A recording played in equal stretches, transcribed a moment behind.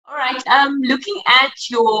right. Looking at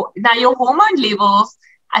your hormone levels,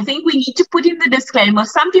 I think we need to put in the disclaimer.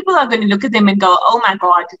 Some people are going to look at them and go, "Oh my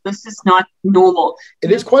God, this is not normal."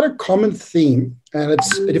 It is quite a common theme, and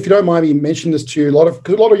if you don't mind me mentioning this to you, a lot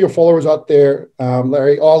of your followers out there,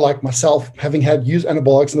 Larry, are like myself, having used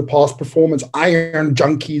anabolics in the past, performance iron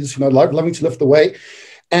junkies, loving to lift the weight,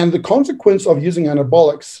 and the consequence of using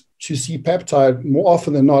anabolics to C-peptide, more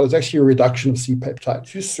often than not, is actually a reduction of C-peptide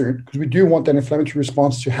too soon, because we do want that inflammatory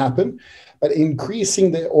response to happen. But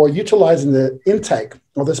increasing or utilizing the intake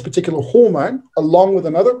of this particular hormone, along with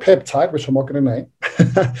another peptide, which I'm not going to name,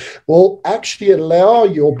 will actually allow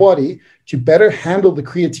your body to better handle the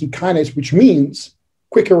creatine kinase, which means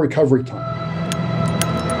quicker recovery time.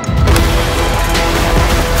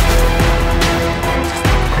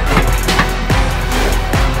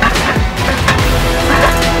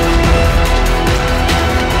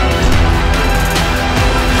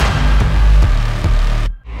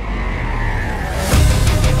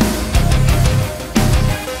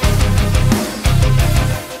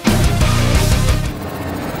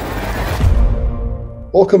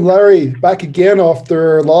 Welcome, Larry, back again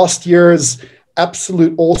after last year's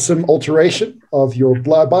absolute awesome alteration of your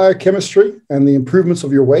blood biochemistry and the improvements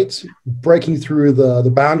of your weight, breaking through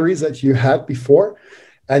the boundaries that you had before.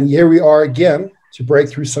 And here we are again to break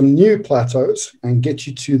through some new plateaus and get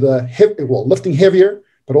you to lifting heavier,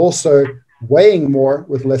 but also weighing more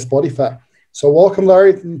with less body fat. So welcome,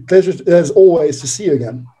 Larry. Pleasure, as always, to see you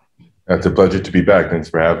again. It's a pleasure to be back. Thanks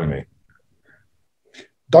for having me.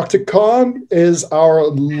 Dr. Khan is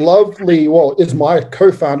is my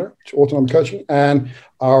co-founder to Autonomic Coaching and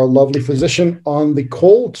our lovely physician on the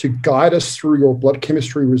call to guide us through your blood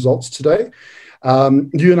chemistry results today.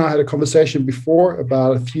 You and I had a conversation before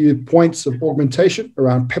about a few points of augmentation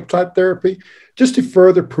around peptide therapy, just to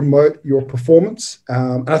further promote your performance.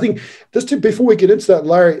 And I think before we get into that,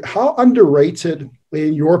 Larry, how underrated,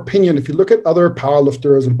 in your opinion, if you look at other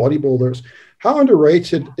powerlifters and bodybuilders, how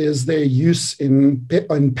underrated is their use in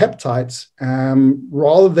peptides,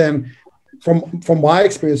 rather than, from my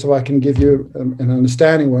experience, if I can give you an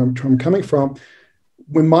understanding where I'm coming from,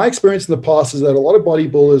 when my experience in the past is that a lot of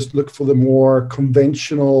bodybuilders look for the more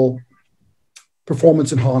conventional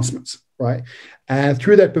performance enhancements, right? And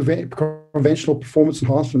through that conventional performance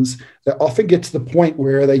enhancements, they often get to the point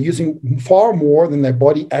where they're using far more than their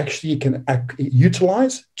body actually can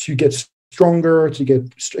utilize to get stronger, to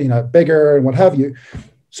get bigger and what have you.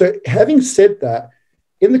 So having said that,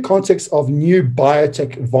 in the context of new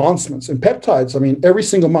biotech advancements and peptides, I mean, every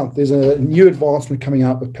single month there's a new advancement coming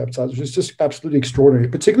out with peptides, which is just absolutely extraordinary,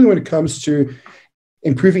 particularly when it comes to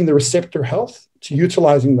improving the receptor health, to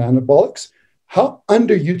utilizing the anabolics. How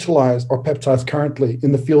underutilized are peptides currently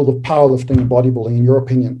in the field of powerlifting and bodybuilding, in your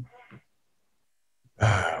opinion?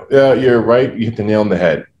 Yeah, you're right. You hit the nail on the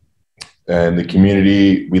head. And the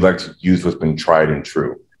community, we like to use what's been tried and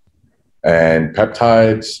true. And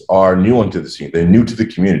peptides are new onto the scene. They're new to the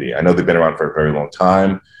community. I know they've been around for a very long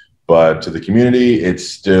time, but to the community, it's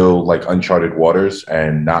still like uncharted waters,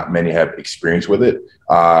 and not many have experience with it.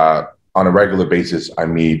 On a regular basis, I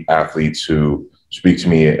meet athletes who speak to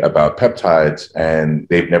me about peptides, and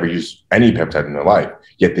they've never used any peptide in their life,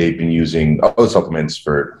 yet they've been using other supplements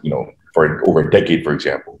for over a decade, for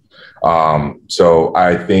example. So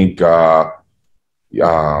I think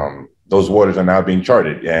those waters are now being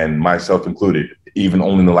charted, and myself included, even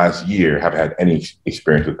only in the last year, have had any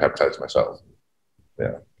experience with peptides myself.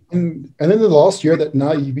 Yeah. And in the last year that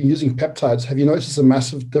now you've been using peptides, have you noticed a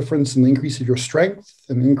massive difference in the increase of your strength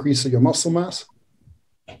and the increase of your muscle mass?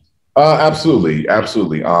 Absolutely.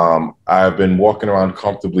 Absolutely. I've been walking around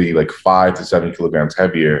comfortably like 5 to 7 kilograms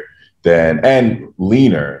heavier and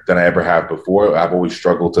leaner than I ever have before. I've always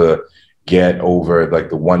struggled to get over like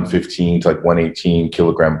the 115 to like 118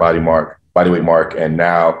 kilogram body weight mark. And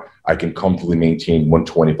now I can comfortably maintain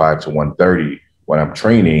 125 to 130 when I'm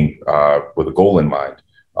training with a goal in mind,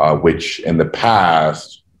 which in the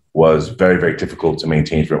past was very, very difficult to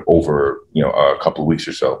maintain for over, a couple of weeks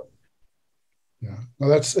or so. Yeah, well,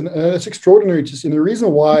 that's extraordinary. And the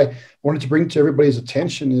reason why I wanted to bring to everybody's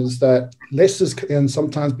attention is that less can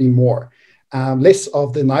sometimes be more. Less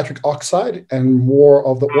of the nitric oxide and more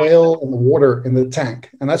of the oil and the water in the tank.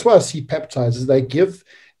 And that's why I see peptides is they give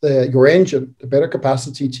your engine the better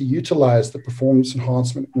capacity to utilize the performance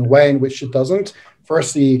enhancement in a way in which it doesn't,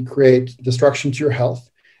 firstly, create destruction to your health,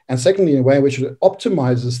 and secondly, in a way in which it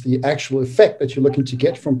optimizes the actual effect that you're looking to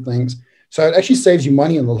get from things. So it actually saves you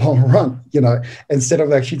money in the long run, instead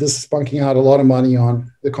of actually just spunking out a lot of money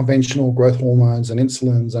on the conventional growth hormones and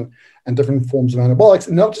insulins and different forms of anabolics.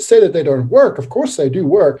 And not to say that they don't work. Of course they do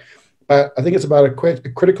work. but I think it's about a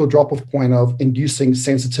critical drop-off point of inducing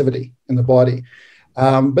sensitivity in the body.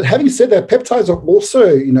 But having said that, peptides are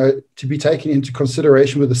also, to be taken into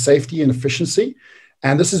consideration with the safety and efficiency.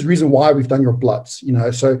 And this is the reason why we've done your bloods,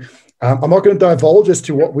 So I'm not going to divulge as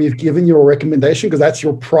to what we've given you a recommendation because that's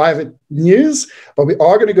your private news. But we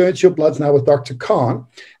are going to go into your bloods now with Dr. Khan.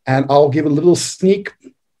 And I'll give a little sneak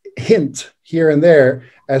hint here and there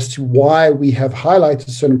as to why we have highlighted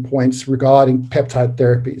certain points regarding peptide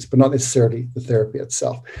therapies, but not necessarily the therapy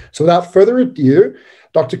itself. So without further ado,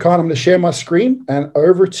 Dr. Khan, I'm going to share my screen and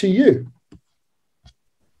over to you.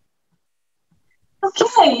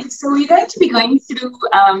 Okay, so we're going to be going through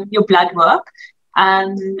your blood work.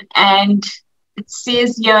 And it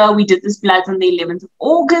says here we did this blood on the 11th of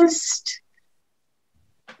August.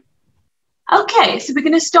 Okay, so we're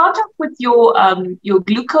going to start off with your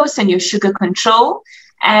glucose and your sugar control.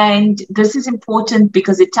 And this is important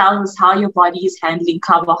because it tells us how your body is handling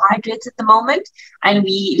carbohydrates at the moment. And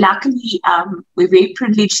we luckily, we're very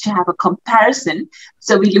privileged to have a comparison.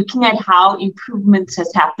 So we're looking at how improvements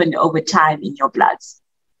has happened over time in your bloods.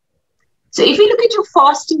 So if you look at your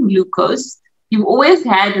fasting glucose, you've always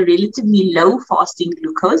had a relatively low fasting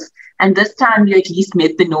glucose. And this time you at least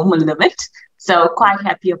met the normal limit. So quite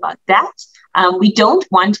happy about that. We don't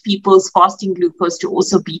want people's fasting glucose to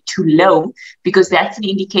also be too low because that's an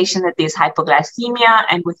indication that there's hypoglycemia.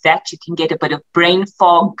 And with that, you can get a bit of brain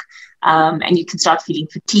fog and you can start feeling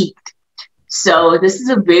fatigued. So this is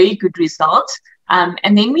a very good result.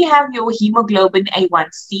 And then we have your hemoglobin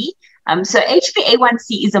A1C. So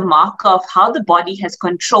HbA1c is a marker of how the body has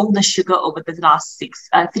controlled the sugar over the last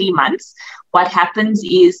 3 months. What happens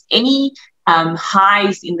is any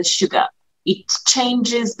highs in the sugar, it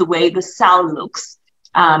changes the way the cell looks,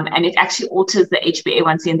 and it actually alters the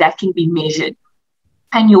HbA1c, and that can be measured.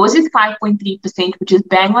 And yours is 5.3%, which is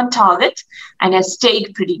bang on target and has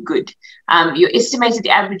stayed pretty good. Your estimated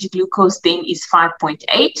average glucose then is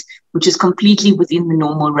 5.8, which is completely within the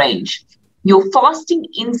normal range. Your fasting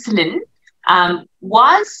insulin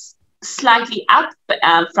was slightly up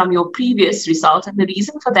from your previous result. And the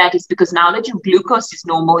reason for that is because now that your glucose is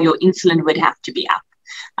normal, your insulin would have to be up.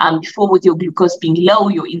 Before, with your glucose being low,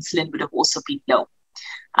 your insulin would have also been low.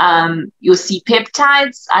 Your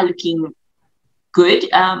C-peptides are looking good.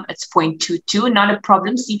 It's 0.22, not a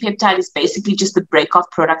problem. C-peptide is basically just the break-off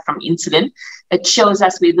product from insulin. It shows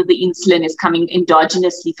us whether the insulin is coming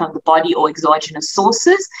endogenously from the body or exogenous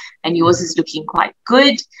sources, and yours is looking quite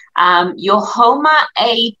good. Your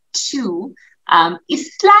HOMA-A2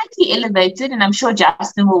 is slightly elevated, and I'm sure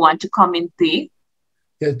Justin will want to comment there.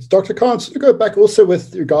 Yeah, Dr. Khan, so to go back also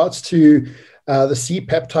with regards to the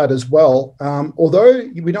C-peptide as well, although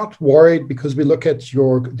we're not worried because we look at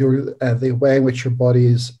the way in which your body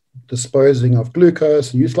is disposing of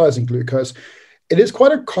glucose and utilizing glucose, it is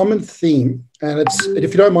quite a common theme. And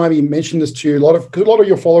if you don't mind me mentioning this to you, because a lot of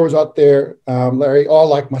your followers out there, Larry, are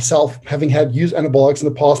like myself, having used anabolics in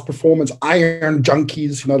the past, performance iron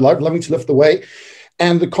junkies, loving to lift the weight.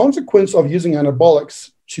 And the consequence of using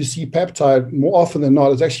anabolics to C-peptide, more often than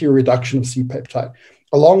not, is actually a reduction of C-peptide,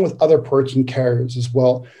 along with other protein carriers as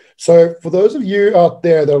well. So for those of you out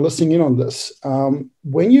there that are listening in on this,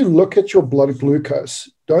 when you look at your blood glucose,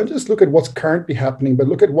 don't just look at what's currently happening, but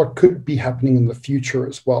look at what could be happening in the future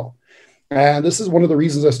as well. And this is one of the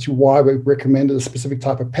reasons as to why we recommended a specific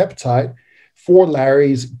type of peptide for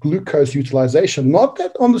Larry's glucose utilization. Not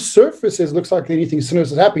that on the surface it looks like anything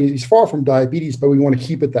sinister is happening. He's far from diabetes, but we want to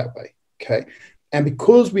keep it that way, okay? And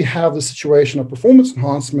because we have the situation of performance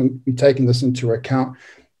enhancement, we're taking this into account.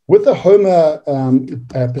 With the HOMA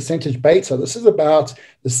percentage beta, this is about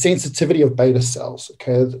the sensitivity of beta cells,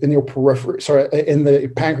 okay, in your periphery, in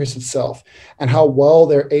the pancreas itself, and how well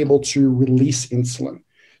they're able to release insulin.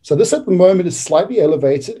 So this at the moment is slightly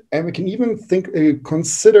elevated, and we can even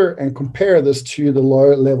consider and compare this to the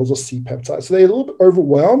lower levels of C-peptide. So they're a little bit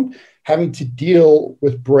overwhelmed, having to deal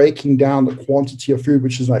with breaking down the quantity of food,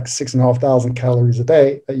 which is like 6,500 calories a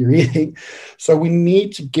day that you're eating. So we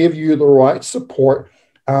need to give you the right support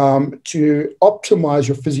to optimize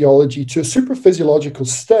your physiology to a super physiological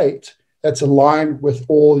state that's aligned with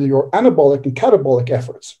all your anabolic and catabolic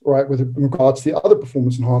efforts, right, with regards to the other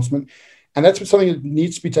performance enhancement. And that's something that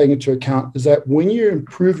needs to be taken into account, is that when you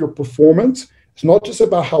improve your performance, it's not just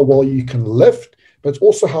about how well you can lift, but it's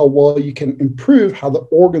also how well you can improve how the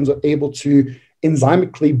organs are able to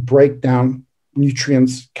enzymically break down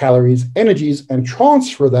nutrients, calories, energies, and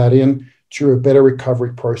transfer that in to a better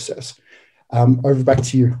recovery process. Over back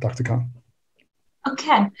to you, Dr. Khan.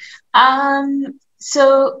 Okay.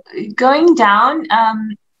 So going down,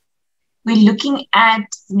 we're looking at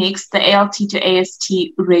next the ALT to AST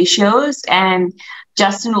ratios, and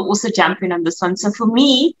Justin will also jump in on this one. So for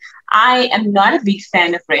me, I am not a big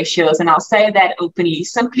fan of ratios, and I'll say that openly,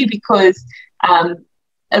 simply because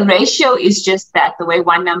a ratio is just that, the way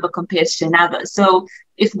one number compares to another. So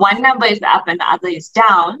if one number is up and the other is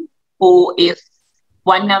down, or if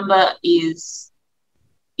one number is,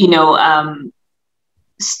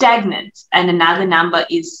 stagnant and another number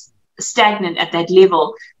is stagnant at that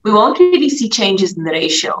level, we won't really see changes in the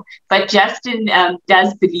ratio. But Justin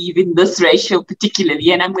does believe in this ratio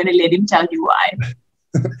particularly, and I'm going to let him tell you why.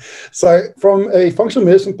 So from a functional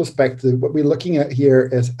medicine perspective, what we're looking at here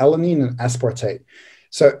is alanine and aspartate.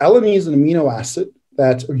 So alanine is an amino acid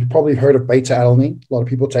that you've probably heard of, beta alanine. A lot of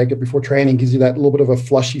people take it before training, gives you that little bit of a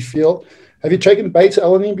flushy feel. Have you taken beta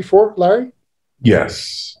alanine before, Larry?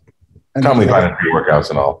 Yes. And Commonly found in pre-workouts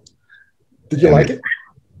and all. Did you like it?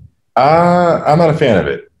 I'm not a fan of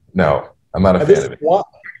it. No, I'm not a fan of it.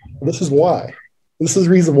 This is why. This is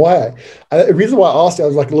the reason why. The reason why I asked you, I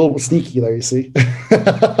was like a little bit sneaky though, you see.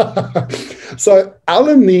 So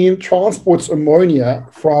alanine transports ammonia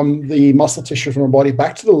from the muscle tissue from the body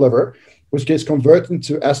back to the liver, which gets converted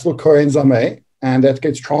into acyl coenzyme A, and that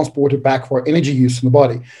gets transported back for energy use in the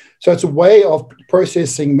body. So it's a way of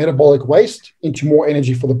processing metabolic waste into more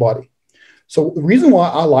energy for the body. So the reason why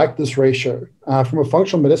I like this ratio from a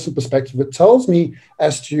functional medicine perspective, it tells me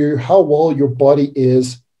as to how well your body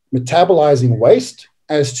is metabolizing waste,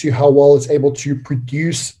 as to how well it's able to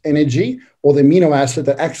produce energy, or the amino acid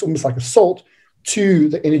that acts almost like a salt to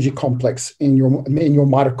the energy complex in your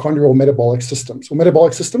mitochondrial metabolic systems, or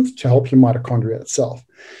metabolic systems to help your mitochondria itself.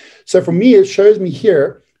 So for me, it shows me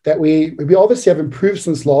here that we obviously have improved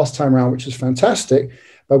since last time around, which is fantastic,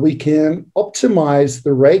 but we can optimize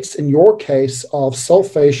the rates, in your case, of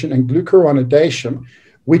sulfation and glucuronidation,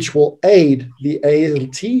 which will aid the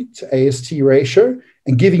ALT to AST ratio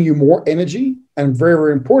and giving you more energy, and very,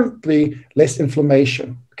 very importantly, less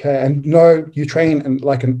inflammation. Okay, and no, you train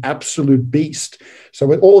like an absolute beast. So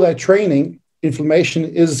with all that training, inflammation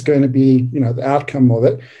is going to be, the outcome of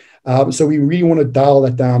it. So we really want to dial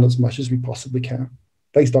that down as much as we possibly can.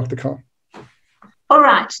 Thanks, Dr. Khan. All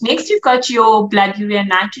right, next you've got your blood urea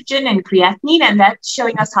nitrogen and creatinine, and that's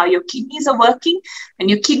showing us how your kidneys are working. And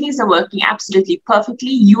your kidneys are working absolutely perfectly.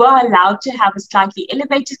 You are allowed to have a slightly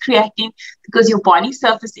elevated creatinine because your body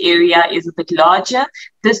surface area is a bit larger.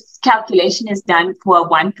 This calculation is done for a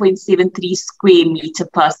 1.73 square meter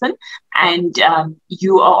person. And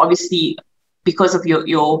you are obviously, because of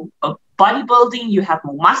your bodybuilding, you have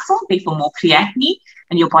more muscle, therefore more creatinine,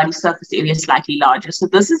 and your body surface area is slightly larger. So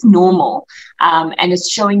this is normal, and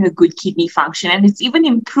it's showing a good kidney function, and it's even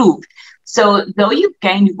improved. So though you've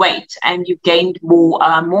gained weight and you've gained more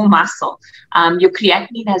muscle, your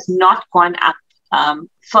creatinine has not gone up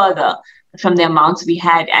further from the amounts we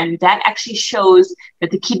had, and that actually shows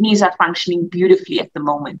that the kidneys are functioning beautifully at the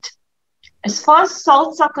moment. As far as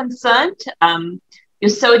salts are concerned, your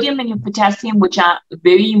sodium and your potassium, which are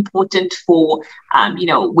very important for,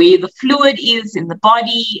 where the fluid is in the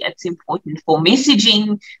body. It's important for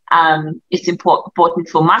messaging. It's important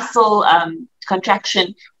for muscle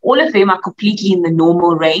contraction. All of them are completely in the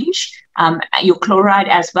normal range. Your chloride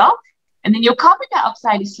as well. And then your carbon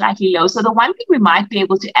dioxide is slightly low. So the one thing we might be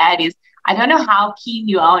able to add is, I don't know how keen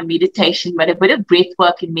you are on meditation, but a bit of breath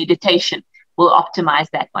work in meditation will optimize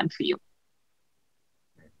that one for you.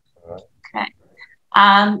 Okay.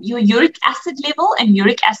 Your uric acid level, and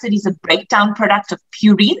uric acid is a breakdown product of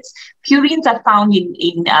purines. Purines are found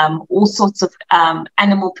in all sorts of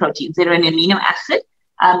animal proteins. They're an amino acid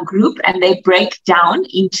group, and they break down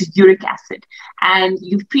into uric acid. And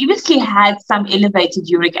you've previously had some elevated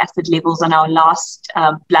uric acid levels on our last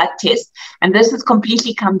blood test, and this has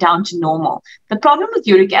completely come down to normal. The problem with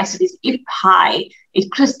uric acid is, if high, it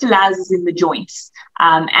crystallizes in the joints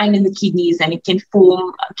and in the kidneys, and it can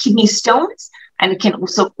form kidney stones. And it can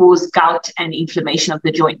also cause gout and inflammation of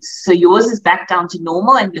the joints. So yours is back down to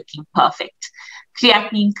normal and looking perfect.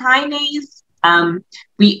 Creatinine kinase,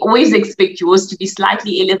 we always expect yours to be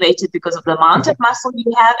slightly elevated because of the amount of muscle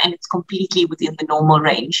you have, and it's completely within the normal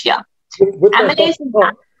range. Yeah.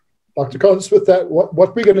 Dr. Collins, with that,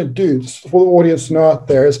 what we're going to do, just for the audience to know out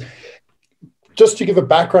there, is just to give a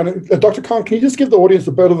background. Dr. Khan, can you just give the audience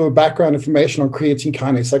a bit of a background information on creatine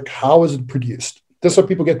kinase? Like, how is it produced? Just so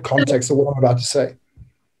people get context of what I'm about to say.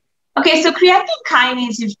 Okay, so creatine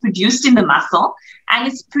kinase is produced in the muscle, and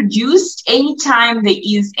it's produced anytime there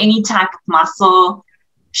is any type of muscle,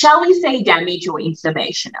 shall we say, damage or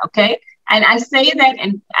inflammation, okay? And I say that,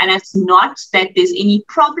 and it's not that there's any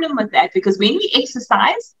problem with that, because when we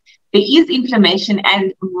exercise, there is inflammation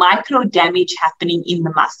and micro damage happening in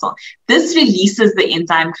the muscle. This releases the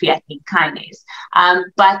enzyme creatine kinase.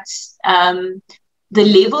 But the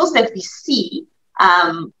levels that we see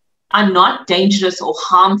are not dangerous or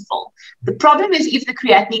harmful. The problem is if the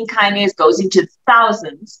creatine kinase goes into the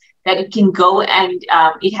thousands, that it can go and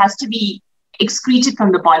it has to be excreted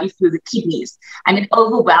from the body through the kidneys, and it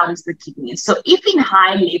overwhelms the kidneys. So if in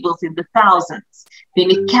high levels in the thousands,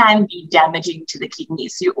 then it can be damaging to the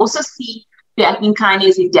kidneys. So you also see creatine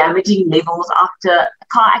kinase in damaging levels after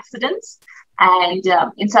car accidents. And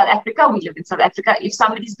in South Africa, we live in South Africa, if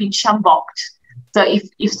somebody's been shamboked, so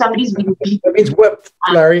if somebody's been beaten. That means whipped,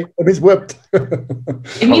 Larry. It means whipped.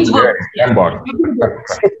 It means whipped. Yeah.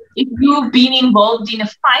 If you've been involved in a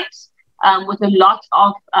fight with a lot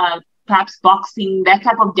of perhaps boxing, that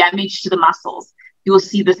type of damage to the muscles, you will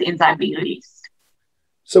see this enzyme being released.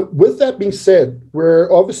 So with that being said,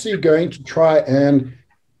 we're obviously going to try and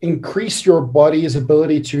increase your body's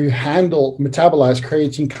ability to handle, metabolize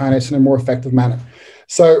creatine kinase in a more effective manner.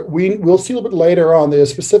 So we'll see a little bit later on,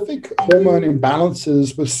 there's specific hormone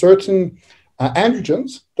imbalances with certain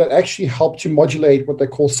androgens that actually help to modulate what they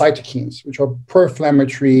call cytokines, which are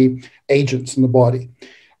pro-inflammatory agents in the body.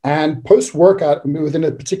 And post-workout, within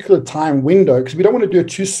a particular time window, because we don't want to do it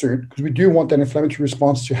too soon, because we do want that inflammatory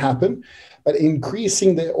response to happen, but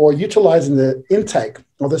increasing or utilizing the intake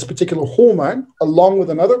of this particular hormone, along with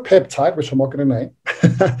another peptide, which I'm not going to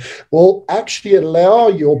name, will actually allow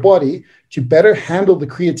your body to better handle the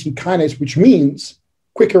creatine kinase, which means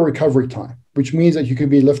quicker recovery time, which means that you can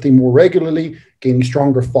be lifting more regularly, getting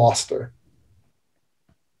stronger faster.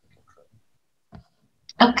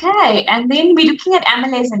 Okay, and then we're looking at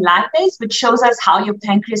amylase and lipase, which shows us how your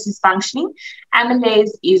pancreas is functioning.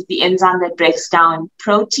 Amylase is the enzyme that breaks down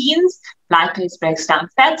proteins. Lipase breaks down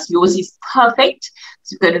fats. Yours is perfect.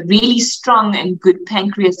 So you've got a really strong and good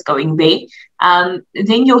pancreas going there.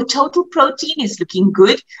 Then your total protein is looking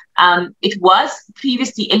good. It was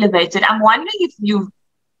previously elevated. I'm wondering if you've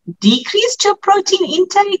decreased your protein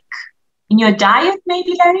intake in your diet,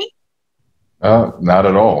 maybe, Larry? Not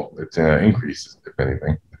at all. It's increased, if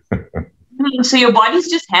anything. So your body's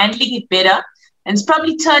just handling it better, and it's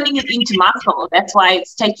probably turning it into muscle. That's why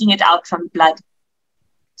it's taking it out from blood.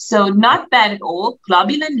 So not bad at all.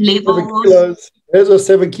 Globulin levels. There's those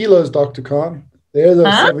 7 kilos, Dr. Khan. There's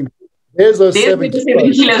those 7. There's those 7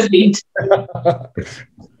 kilos lead.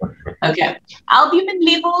 Okay. Albumin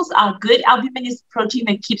levels are good. Albumin is protein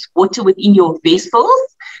that keeps water within your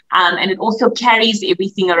vessels, and it also carries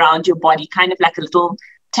everything around your body, kind of like a little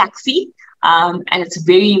taxi. And it's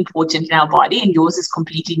very important in our body, and yours is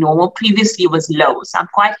completely normal. Previously it was low, so I'm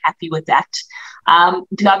quite happy with that.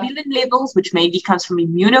 Globulin levels, which mainly comes from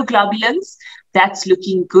immunoglobulins, that's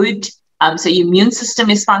looking good. So your immune system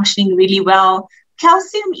is functioning really well.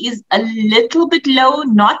 Calcium is a little bit low,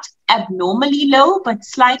 not abnormally low, but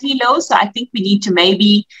slightly low. So I think we need to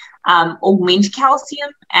maybe augment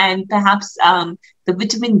calcium, and perhaps the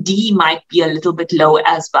vitamin D might be a little bit low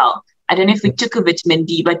as well. I don't know if we took a vitamin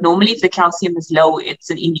D, but normally if the calcium is low, it's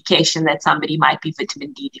an indication that somebody might be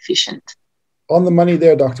vitamin D deficient. On the money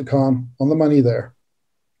there, Dr. Khan, on the money there.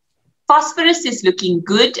 Phosphorus is looking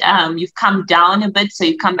good. You've come down a bit, so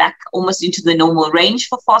you come back almost into the normal range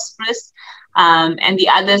for phosphorus. And the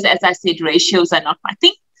others, as I said, ratios are not my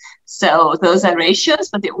thing. So those are ratios,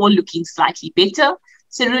 but they're all looking slightly better.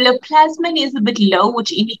 Ceruloplasmin is a bit low,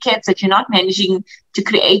 which indicates that you're not managing to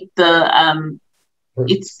create the,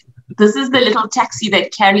 this is the little taxi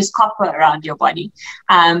that carries copper around your body.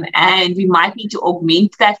 And we might need to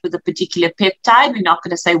augment that with a particular peptide. We're not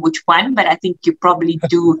going to say which one, but I think you probably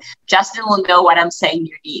do. Justin will know what I'm saying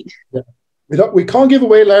you need. Yeah. We can't give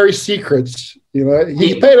away Larry's secrets. You know,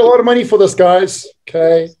 he paid a lot of money for this, guys.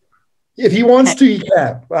 Okay. If he wants to, he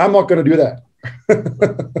can. I'm not going to do that.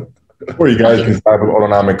 Or you guys can start with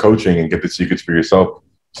autonomic coaching and get the secrets for yourself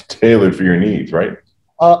tailored for your needs, right?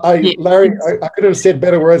 Larry, I could have said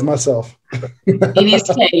better words myself. It is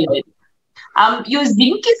tailored. Your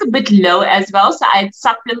zinc is a bit low as well, so I'd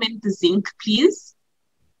supplement the zinc, please,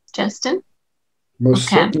 Justin. Most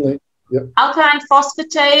certainly. Yep. Alkaline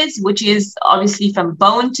phosphatase, which is obviously from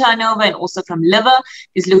bone turnover and also from liver,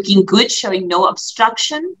 is looking good, showing no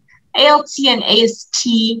obstruction. ALT and AST,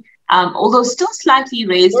 although still slightly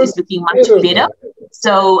raised, is looking much better.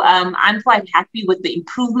 So I'm quite happy with the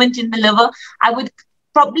improvement in the liver. I would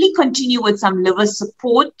probably continue with some liver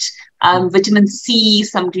support, vitamin C,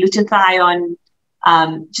 some glutathione,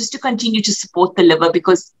 just to continue to support the liver,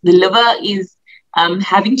 because the liver is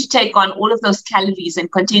having to take on all of those calories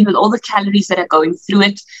and contend with all the calories that are going through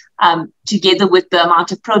it, together with the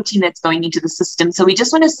amount of protein that's going into the system. So we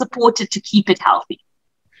just want to support it to keep it healthy.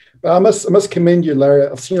 But I must commend you, Larry.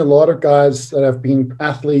 I've seen a lot of guys that have been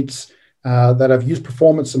athletes that have used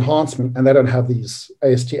performance enhancement, and they don't have these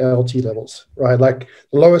AST, ALT levels, right? Like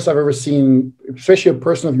the lowest I've ever seen, especially a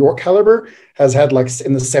person of your caliber, has had like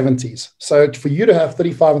in the 70s. So for you to have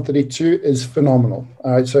 35 and 32 is phenomenal.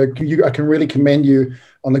 All right, so I can really commend you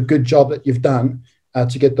on the good job that you've done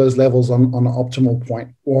to get those levels on an optimal point,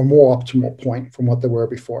 or a more optimal point from what they were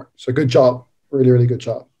before. So good job, really, really good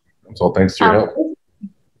job. So thanks to your help.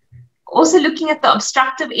 Also looking at the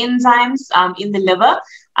obstructive enzymes in the liver,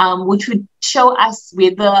 which would show us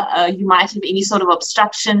whether you might have any sort of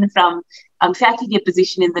obstruction from fatty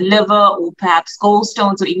deposition in the liver, or perhaps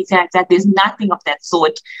gallstones or anything like that. There's nothing of that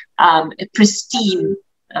sort. A pristine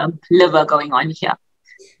liver going on here.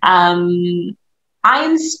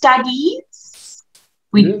 Iron studies.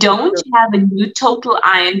 We don't have a new total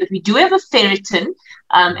iron, but we do have a ferritin,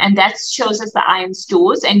 and that shows us the iron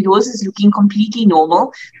stores, and yours is looking completely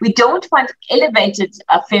normal. We don't want elevated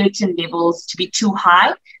ferritin levels to be too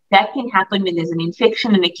high. That can happen when there's an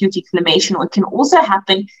infection and acute inflammation, or it can also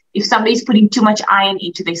happen if somebody's putting too much iron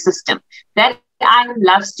into their system. That iron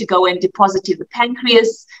loves to go and deposit in the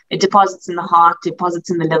pancreas, it deposits in the heart, deposits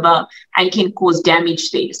in the liver, and can cause damage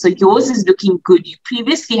there. So yours is looking good. You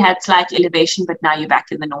previously had slight elevation, but now you're back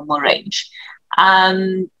in the normal range.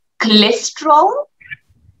 Cholesterol,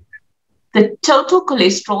 the total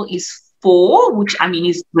cholesterol is 4, which I mean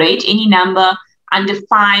is great. Any number under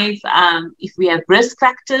 5, if we have risk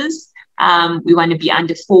factors, we want to be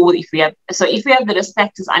under 4. If we have the risk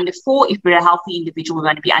factors under 4, if we're a healthy individual, we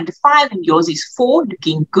want to be under 5, and yours is 4,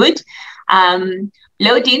 looking good.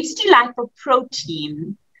 Low density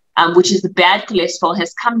lipoprotein, which is the bad cholesterol,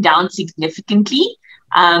 has come down significantly.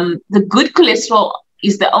 The good cholesterol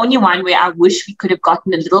is the only one where I wish we could have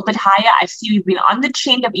gotten a little bit higher. I see we've been on the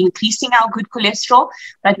trend of increasing our good cholesterol,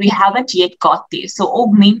 but we haven't yet got there. So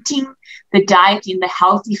augmenting the diet in the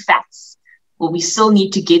healthy fats, well, we still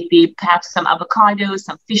need to get there, perhaps some avocado,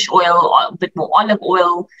 some fish oil, or a bit more olive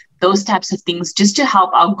oil, those types of things, just to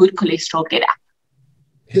help our good cholesterol get up.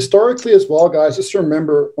 Historically as well, guys, just to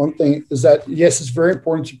remember one thing is that, yes, it's very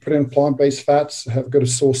important to put in plant-based fats, have a good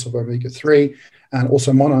source of omega-3, and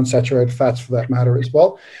also monounsaturated fats for that matter as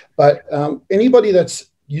well. But anybody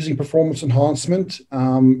that's using performance enhancement,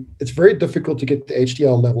 it's very difficult to get the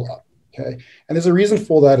HDL level up. Okay, and there's a reason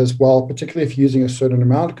for that as well, particularly if you're using a certain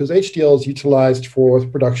amount, because HDL is utilized for the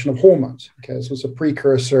production of hormones. Okay, so it's a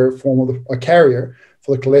precursor form of a carrier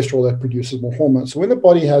for the cholesterol that produces more hormones. So when the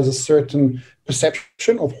body has a certain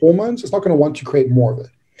perception of hormones, it's not going to want to create more of it.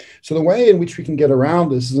 So the way in which we can get around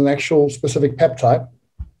this is an actual specific peptide,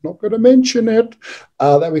 not going to mention it,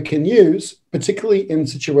 that we can use, particularly in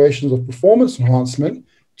situations of performance enhancement,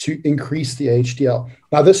 to increase the HDL.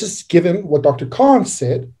 Now, this is given what Dr. Khan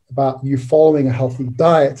said about you following a healthy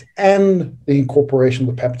diet and the incorporation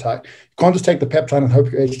of the peptide. You can't just take the peptide and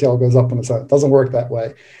hope your HDL goes up on its own. It doesn't work that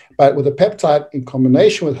way. But with a peptide in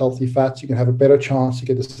combination with healthy fats, you can have a better chance to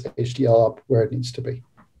get this HDL up where it needs to be.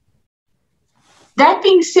 That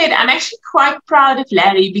being said, I'm actually quite proud of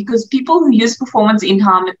Larry, because people who use performance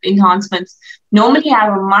enhancements normally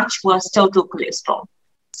have a much worse total cholesterol.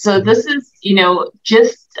 So this is,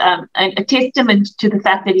 just a testament to the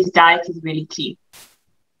fact that his diet is really clean.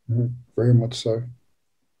 Very much so.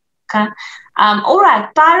 Okay. All right.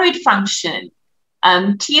 Thyroid function.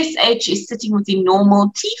 TSH is sitting within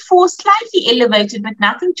normal. T4 slightly elevated, but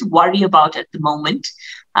nothing to worry about at the moment.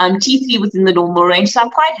 T3 within the normal range. So I'm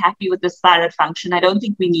quite happy with this thyroid function. I don't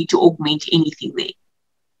think we need to augment anything there.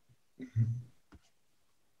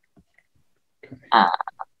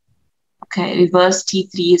 Okay, reverse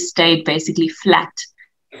T3 has stayed basically flat.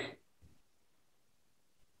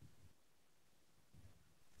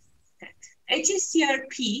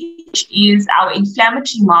 hsCRP, which is our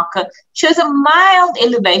inflammatory marker, shows a mild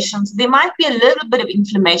elevation. So there might be a little bit of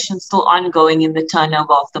inflammation still ongoing in the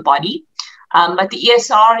turnover of the body. But the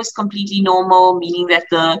ESR is completely normal, meaning that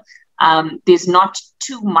there's not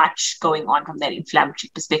too much going on from that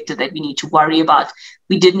inflammatory perspective that we need to worry about.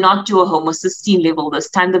 We did not do a homocysteine level this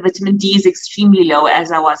time. The vitamin D is extremely low,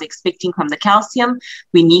 as I was expecting from the calcium.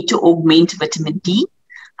 We need to augment vitamin D.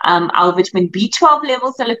 Our vitamin B12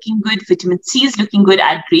 levels are looking good. Vitamin C is looking good.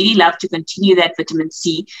 I'd really love to continue that vitamin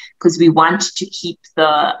C, because we want to keep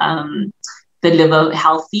the liver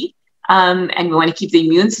healthy, and we want to keep the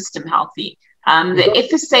immune system healthy. The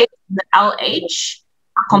FSA, the LH,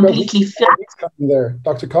 are completely flat. Coming there,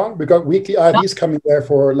 Dr. Khan, we've got weekly IVs coming there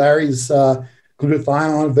for Larry's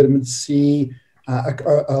glutathione, vitamin C,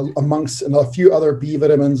 amongst a few other B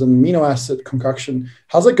vitamins and amino acid concoction.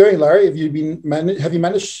 How's it going, Larry? Have you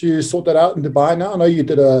managed to sort that out in Dubai now? I know you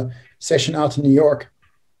did a session out in New York.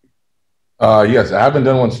 Yes, I haven't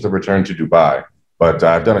done one since the return to Dubai, but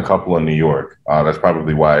I've done a couple in New York. That's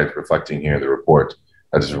probably why it's reflecting here in the report.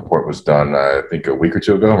 This report was done, I think, a week or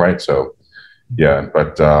two ago, right? So, yeah,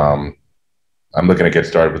 but I'm looking to get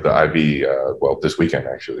started with the IV, this weekend,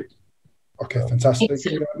 actually. Okay, fantastic.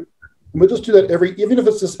 We'll just do that even if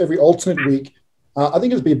it's just every alternate week. I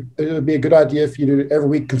think it would be a good idea if you do it every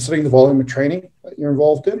week, considering the volume of training that you're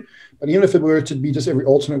involved in. But even if it were to be just every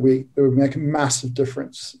alternate week, it would make a massive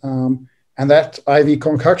difference. And that IV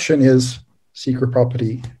concoction is secret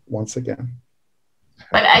property once again.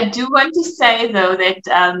 But I do want to say, though, that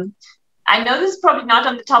I know this is probably not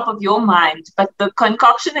on the top of your mind, but the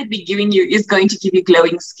concoction that we're giving you is going to give you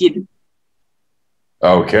glowing skin.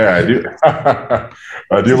 Okay, I do.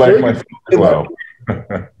 I do like my skin as well.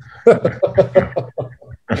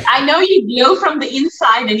 I know you glow from the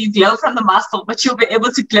inside and you glow from the muscle, but you'll be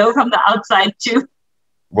able to glow from the outside too.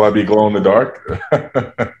 Will I be glow in the dark?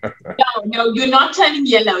 No, you're not turning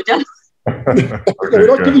yellow. Don't. Okay, we're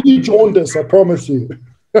not giving you jaundice, I promise you.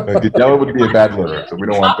 The yellow would be a bad liver, so we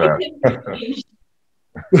don't want that.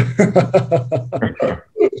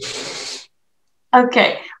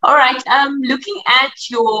 Okay, all right. Looking at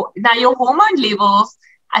your hormone levels,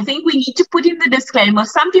 I think we need to put in the disclaimer.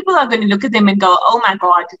 Some people are going to look at them and go, oh my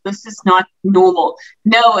God, this is not normal.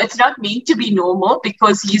 No, it's not meant to be normal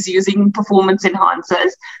because he's using performance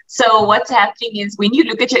enhancers. So what's happening is when you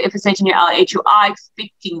look at your FSH and your LH, you are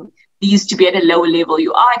expecting these to be at a lower level.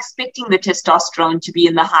 You are expecting the testosterone to be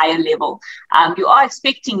in the higher level. You are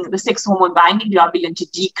expecting the sex hormone binding globulin to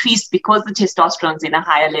decrease because the testosterone is in a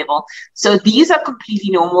higher level. So these are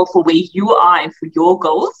completely normal for where you are and for your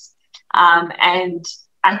goals. And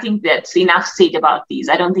I think that's enough said about these.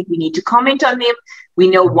 I don't think we need to comment on them. We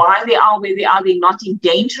know why they are where they are. They're not in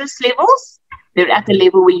dangerous levels. They're at the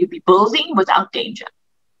level where you'd be building without danger.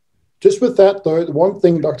 Just with that, though, the one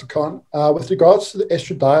thing, Dr. Khan, with regards to the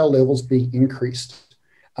estradiol levels being increased,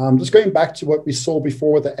 just going back to what we saw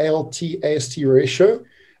before with the ALT-AST ratio,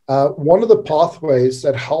 one of the pathways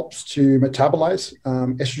that helps to metabolize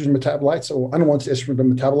estrogen metabolites or unwanted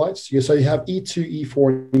estrogen metabolites, so you have E2, E4,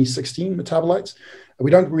 and E16 metabolites. We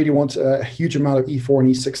don't really want a huge amount of E4 and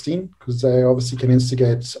E16 because they obviously can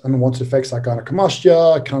instigate unwanted effects like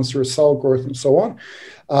gynecomastia, cancerous cell growth, and so on.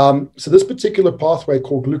 So this particular pathway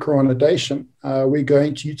called glucuronidation, we're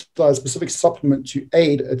going to utilize a specific supplement to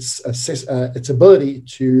aid its ability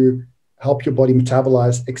to help your body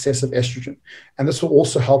metabolize excessive estrogen. And this will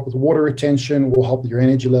also help with water retention, will help with your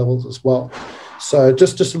energy levels as well. So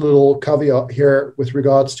just a little caveat here with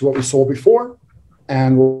regards to what we saw before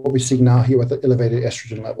and what we see now here with the elevated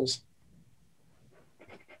estrogen levels.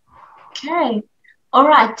 Okay. All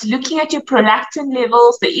right. Looking at your prolactin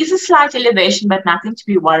levels, there is a slight elevation, but nothing to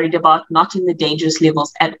be worried about, not in the dangerous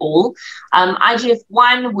levels at all.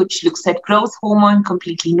 IGF-1, which looks at growth hormone,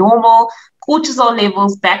 completely normal. Cortisol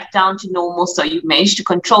levels back down to normal, so you've managed to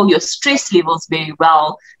control your stress levels very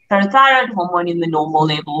well. Parathyroid hormone in the normal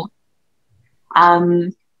level.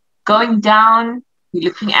 Going down, we're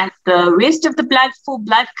looking at the rest of the blood, full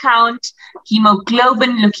blood count,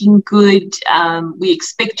 hemoglobin looking good. We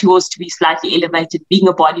expect yours to be slightly elevated, being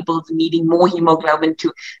a bodybuilder, needing more hemoglobin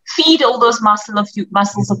to feed all those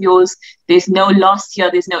muscles of yours. There's no loss here.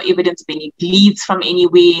 There's no evidence of any bleeds from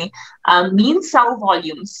anywhere. Mean cell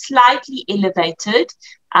volume, slightly elevated.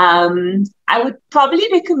 I would probably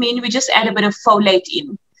recommend we just add a bit of folate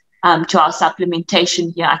in. To our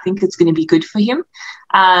supplementation here. I think it's going to be good for him.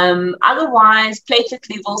 Otherwise, platelet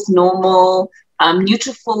levels normal,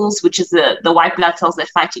 neutrophils, which is the white blood cells that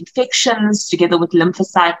fight infections, together with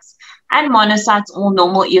lymphocytes and monocytes, all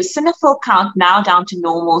normal. Eosinophil count now down to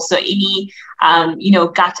normal. So any,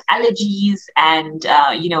 gut allergies and,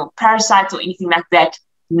 parasites or anything like that,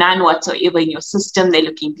 none whatsoever in your system. They're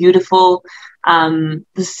looking beautiful. The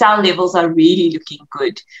cell levels are really looking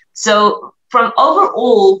good. So from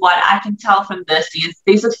overall, what I can tell from this is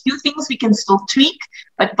there's a few things we can still tweak,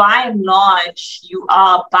 but by and large, you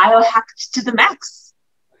are biohacked to the max.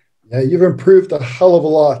 Yeah, you've improved a hell of a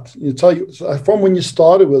lot. From when you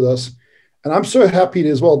started with us, and I'm so happy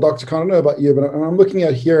as well, Dr. Khan, I don't know about you, but I'm looking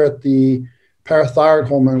at here at the parathyroid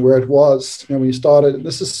hormone where it was when you started.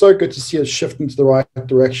 This is so good to see it shift into the right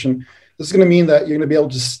direction. This is going to mean that you're going to be able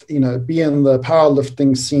to, be in the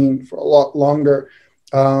powerlifting scene for a lot longer.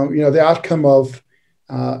 The outcome of,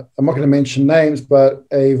 I'm not going to mention names, but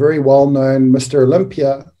a very well-known Mr.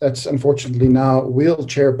 Olympia that's unfortunately now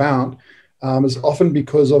wheelchair bound is often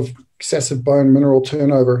because of excessive bone mineral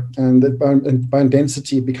turnover and the bone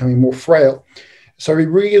density becoming more frail. So we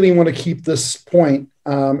really want to keep this point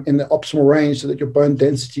in the optimal range so that your bone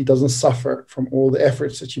density doesn't suffer from all the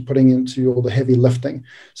efforts that you're putting into all the heavy lifting.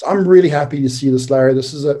 So I'm really happy to see this, Larry.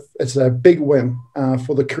 It's a big win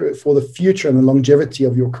for the future and the longevity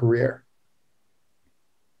of your career.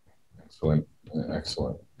 Excellent.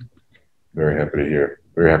 Excellent. Very happy to hear.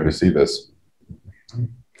 Very happy to see this. Do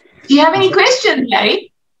you have any questions,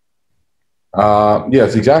 Larry?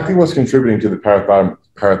 Yes, exactly what's contributing to the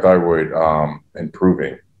parathyroid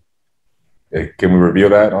improving. Can we reveal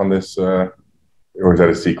that on this, or is that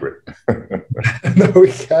a secret? No, we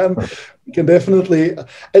can. We can definitely.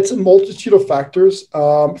 It's a multitude of factors.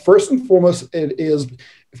 First and foremost, it is,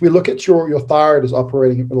 if we look at your thyroid is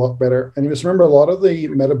operating a lot better. And you must remember a lot of the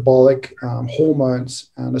metabolic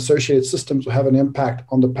hormones and associated systems will have an impact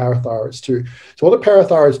on the parathyroids too. So what do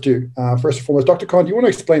parathyroids do? First and foremost, Dr. Khan, do you want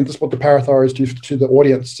to explain just what the parathyroids do to the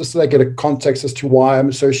audience, just so they get a context as to why I'm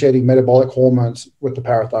associating metabolic hormones with the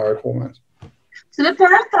parathyroid hormones? So the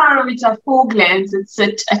parathyroids are 4 glands that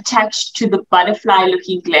sit attached to the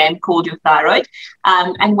butterfly-looking gland called your thyroid.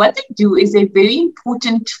 And what they do is they're very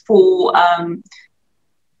important for...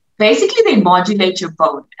 basically, they modulate your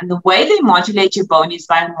bone. And the way they modulate your bone is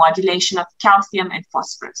by modulation of calcium and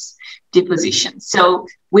phosphorus deposition. So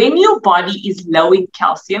when your body is low in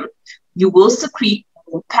calcium, you will secrete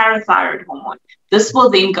more parathyroid hormone. This will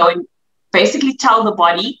then go and basically tell the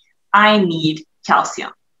body, I need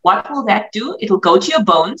calcium. What will that do? It will go to your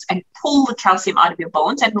bones and pull the calcium out of your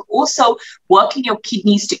bones, and will also work in your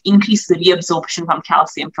kidneys to increase the reabsorption from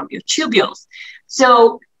calcium from your tubules.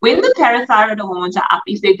 So when the parathyroid hormones are up,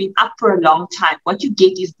 if they've been up for a long time, what you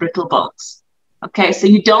get is brittle bones. Okay, so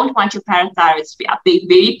you don't want your parathyroids to be up. They're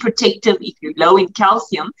very protective if you're low in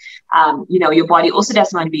calcium. Your body also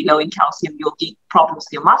doesn't want to be low in calcium. You'll get problems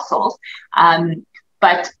with your muscles.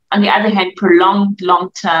 But on the other hand, prolonged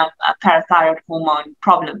long-term parathyroid hormone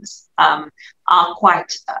problems are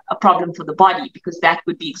quite a problem for the body, because that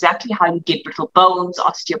would be exactly how you get brittle bones,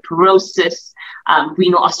 osteoporosis,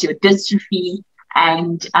 renal osteodystrophy,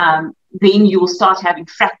 and then you will start having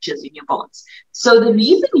fractures in your bones. So the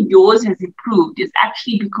reason yours has improved is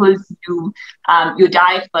actually because your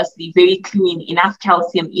diet was very clean, enough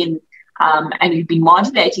calcium in, and you've been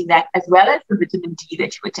modulating that, as well as the vitamin D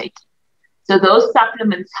that you were taking. So those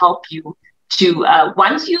supplements help you to,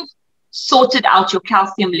 once you've sorted out your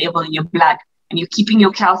calcium level in your blood and you're keeping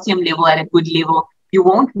your calcium level at a good level, you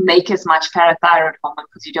won't make as much parathyroid hormone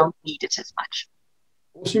because you don't need it as much.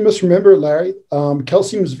 Also, you must remember, Larry,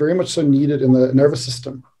 calcium is very much so needed in the nervous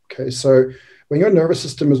system. Okay, so when your nervous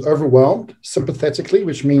system is overwhelmed sympathetically,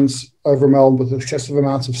 which means overwhelmed with excessive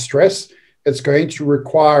amounts of stress, it's going to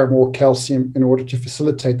require more calcium in order to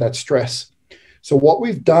facilitate that stress. So what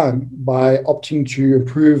we've done by opting to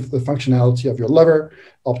improve the functionality of your liver,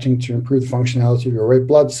 opting to improve the functionality of your red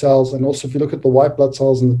blood cells, and also if you look at the white blood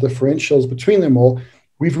cells and the differentials between them all,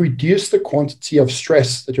 we've reduced the quantity of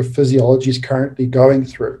stress that your physiology is currently going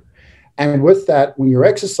through. And with that, when you're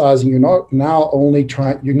exercising, you're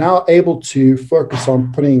now able to focus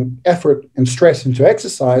on putting effort and stress into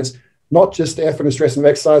exercise, not just the effort and stress of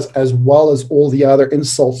exercise, as well as all the other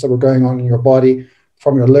insults that were going on in your body,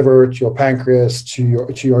 from your liver to your pancreas to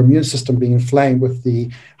your immune system being inflamed with the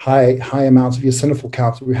high amounts of eosinophil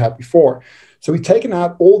counts that we had before. So we've taken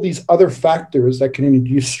out all these other factors that can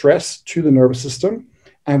induce stress to the nervous system,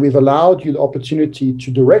 and we've allowed you the opportunity to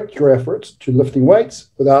direct your efforts to lifting weights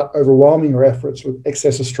without overwhelming your efforts with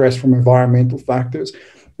excessive stress from environmental factors.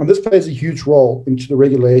 And this plays a huge role into the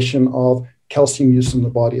regulation of calcium use in the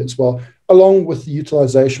body as well, along with the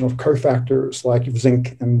utilization of cofactors like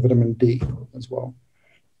zinc and vitamin D as well.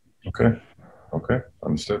 Okay,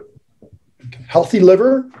 understood. Okay. Healthy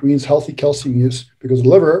liver means healthy calcium use, because the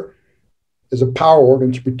liver is a power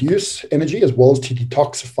organ to produce energy as well as to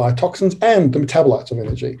detoxify toxins and the metabolites of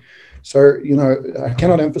energy. So, I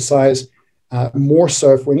cannot emphasize more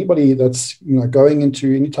so for anybody that's, going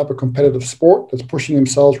into any type of competitive sport that's pushing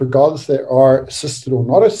themselves, regardless if they are assisted or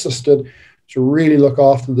not assisted, to really look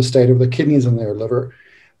after the state of the kidneys and their liver.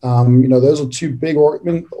 Those are two big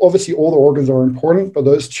organs. Obviously, all the organs are important, but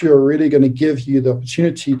those two are really going to give you the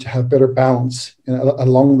opportunity to have better balance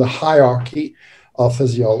along the hierarchy of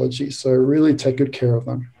physiology. So really take good care of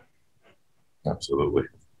them. Absolutely.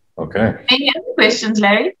 Okay. Any other questions,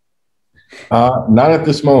 Larry? Not at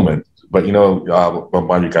this moment, but I'll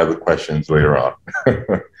bombard you guys with questions later on.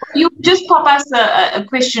 You just pop us a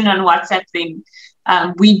question on WhatsApp thing.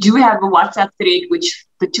 We do have a WhatsApp thread, which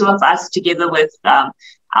the two of us, together with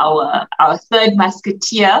our third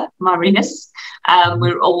musketeer, Marinus,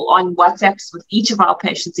 we're all on WhatsApps with each of our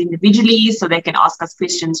patients individually, so they can ask us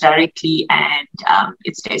questions directly, and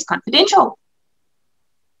it stays confidential.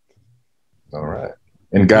 All right.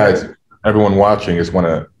 And guys, everyone watching, just want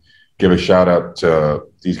to give a shout out to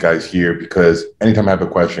these guys here, because anytime I have a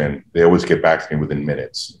question, they always get back to me within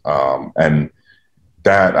minutes. And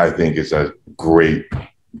that, I think, is a great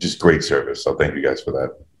service. So thank you guys for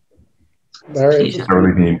that. Larry, I'm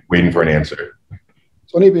really waiting for an answer.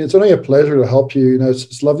 It's only a pleasure to help you.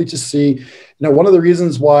 It's lovely to see. One of the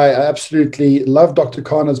reasons why I absolutely love Dr.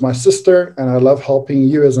 Khan as my sister, and I love helping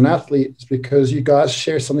you as an athlete, is because you guys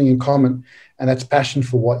share something in common, and that's passion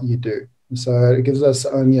for what you do. And so it gives us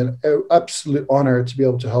only an absolute honor to be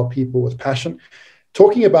able to help people with passion.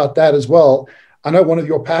 Talking about that as well, I know one of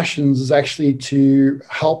your passions is actually to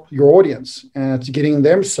help your audience and to getting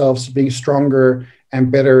themselves to being stronger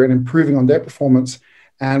and better and improving on their performance.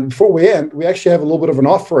 And before we end, we actually have a little bit of an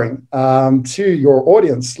offering to your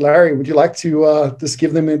audience. Larry, would you like to just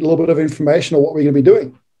give them a little bit of information on what we're going to be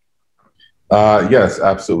doing? Yes,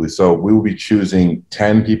 absolutely. So we will be choosing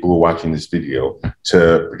 10 people who are watching this video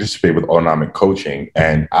to participate with autonomic coaching.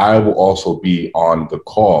 And I will also be on the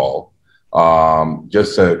call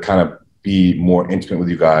just to kind of be more intimate with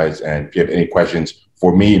you guys. And if you have any questions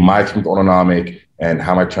for me, my team with autonomic, and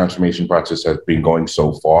how my transformation process has been going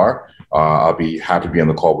so far, I'll be happy to be on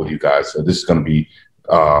the call with you guys. So this is going to be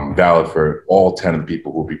valid for all 10 of the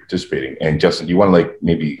people who will be participating. And Justin, do you want to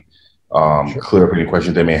maybe Sure. clear up any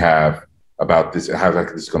questions they may have about this, how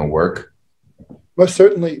exactly this is going to work? Most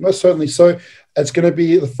certainly. So it's going to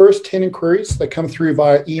be the first 10 inquiries that come through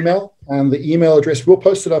via email, and the email address, we'll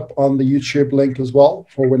post it up on the YouTube link as well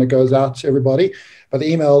for when it goes out to everybody. But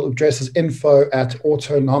the email address is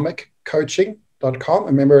info@autonomiccoaching.com.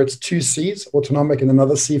 Remember, it's 2 C's, autonomic and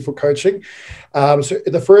another C for coaching. So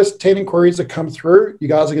the first 10 inquiries that come through, you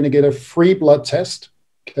guys are going to get a free blood test.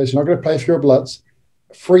 Okay, so you're not going to pay for your bloods,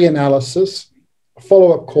 free analysis, a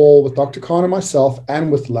follow-up call with Dr. Khan and myself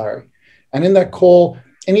and with Larry. And in that call,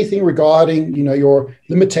 anything regarding, your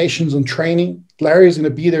limitations on training, Larry is going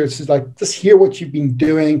to be there. It's just hear what you've been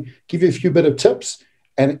doing, give you a few bit of tips,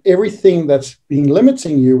 and everything that's been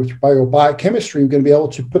limiting you by your biochemistry, we're going to be able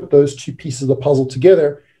to put those two pieces of the puzzle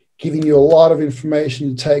together, giving you a lot of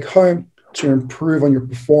information to take home to improve on your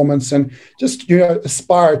performance and just,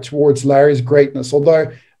 aspire towards Larry's greatness.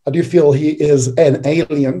 Although I do feel he is an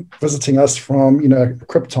alien visiting us from,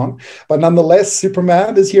 Krypton. But nonetheless,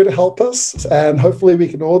 Superman is here to help us. And hopefully we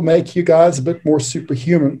can all make you guys a bit more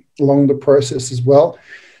superhuman along the process as well.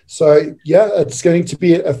 So, yeah, it's going to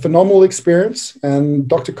be a phenomenal experience. And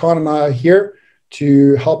Dr. Khan and I are here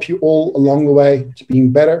to help you all along the way to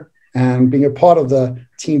being better and being a part of the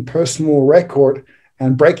team personal record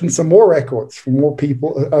and breaking some more records for more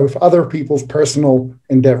people, of other people's personal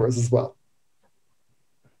endeavors as well.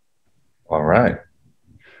 All right.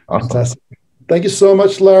 Awesome. Fantastic. Thank you so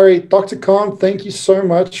much, Larry. Dr. Khan, thank you so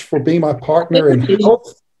much for being my partner in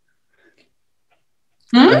health.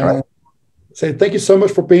 Thank you so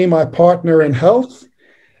much for being my partner in health.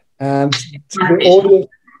 And to the audience,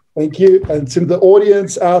 thank you. And to the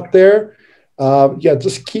audience out there,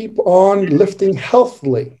 just keep on lifting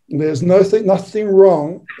healthily. There's nothing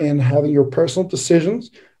wrong in having your personal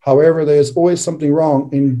decisions. However, there's always something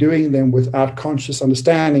wrong in doing them without conscious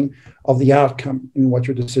understanding of the outcome and what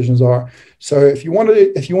your decisions are. So if you want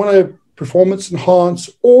to performance enhance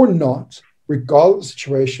or not, regardless of the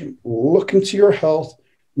situation, look into your health,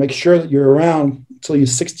 make sure that you're around until you're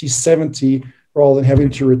 60, 70, rather than having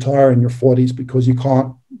to retire in your 40s because you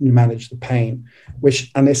can't manage the pain, which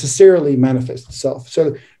unnecessarily manifests itself.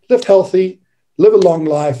 So live healthy, live a long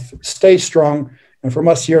life, stay strong. And from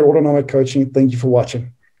us here at Autonomic Coaching, thank you for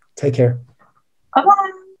watching. Take care.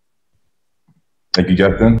 Bye-bye. Thank you,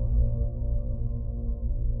 Justin.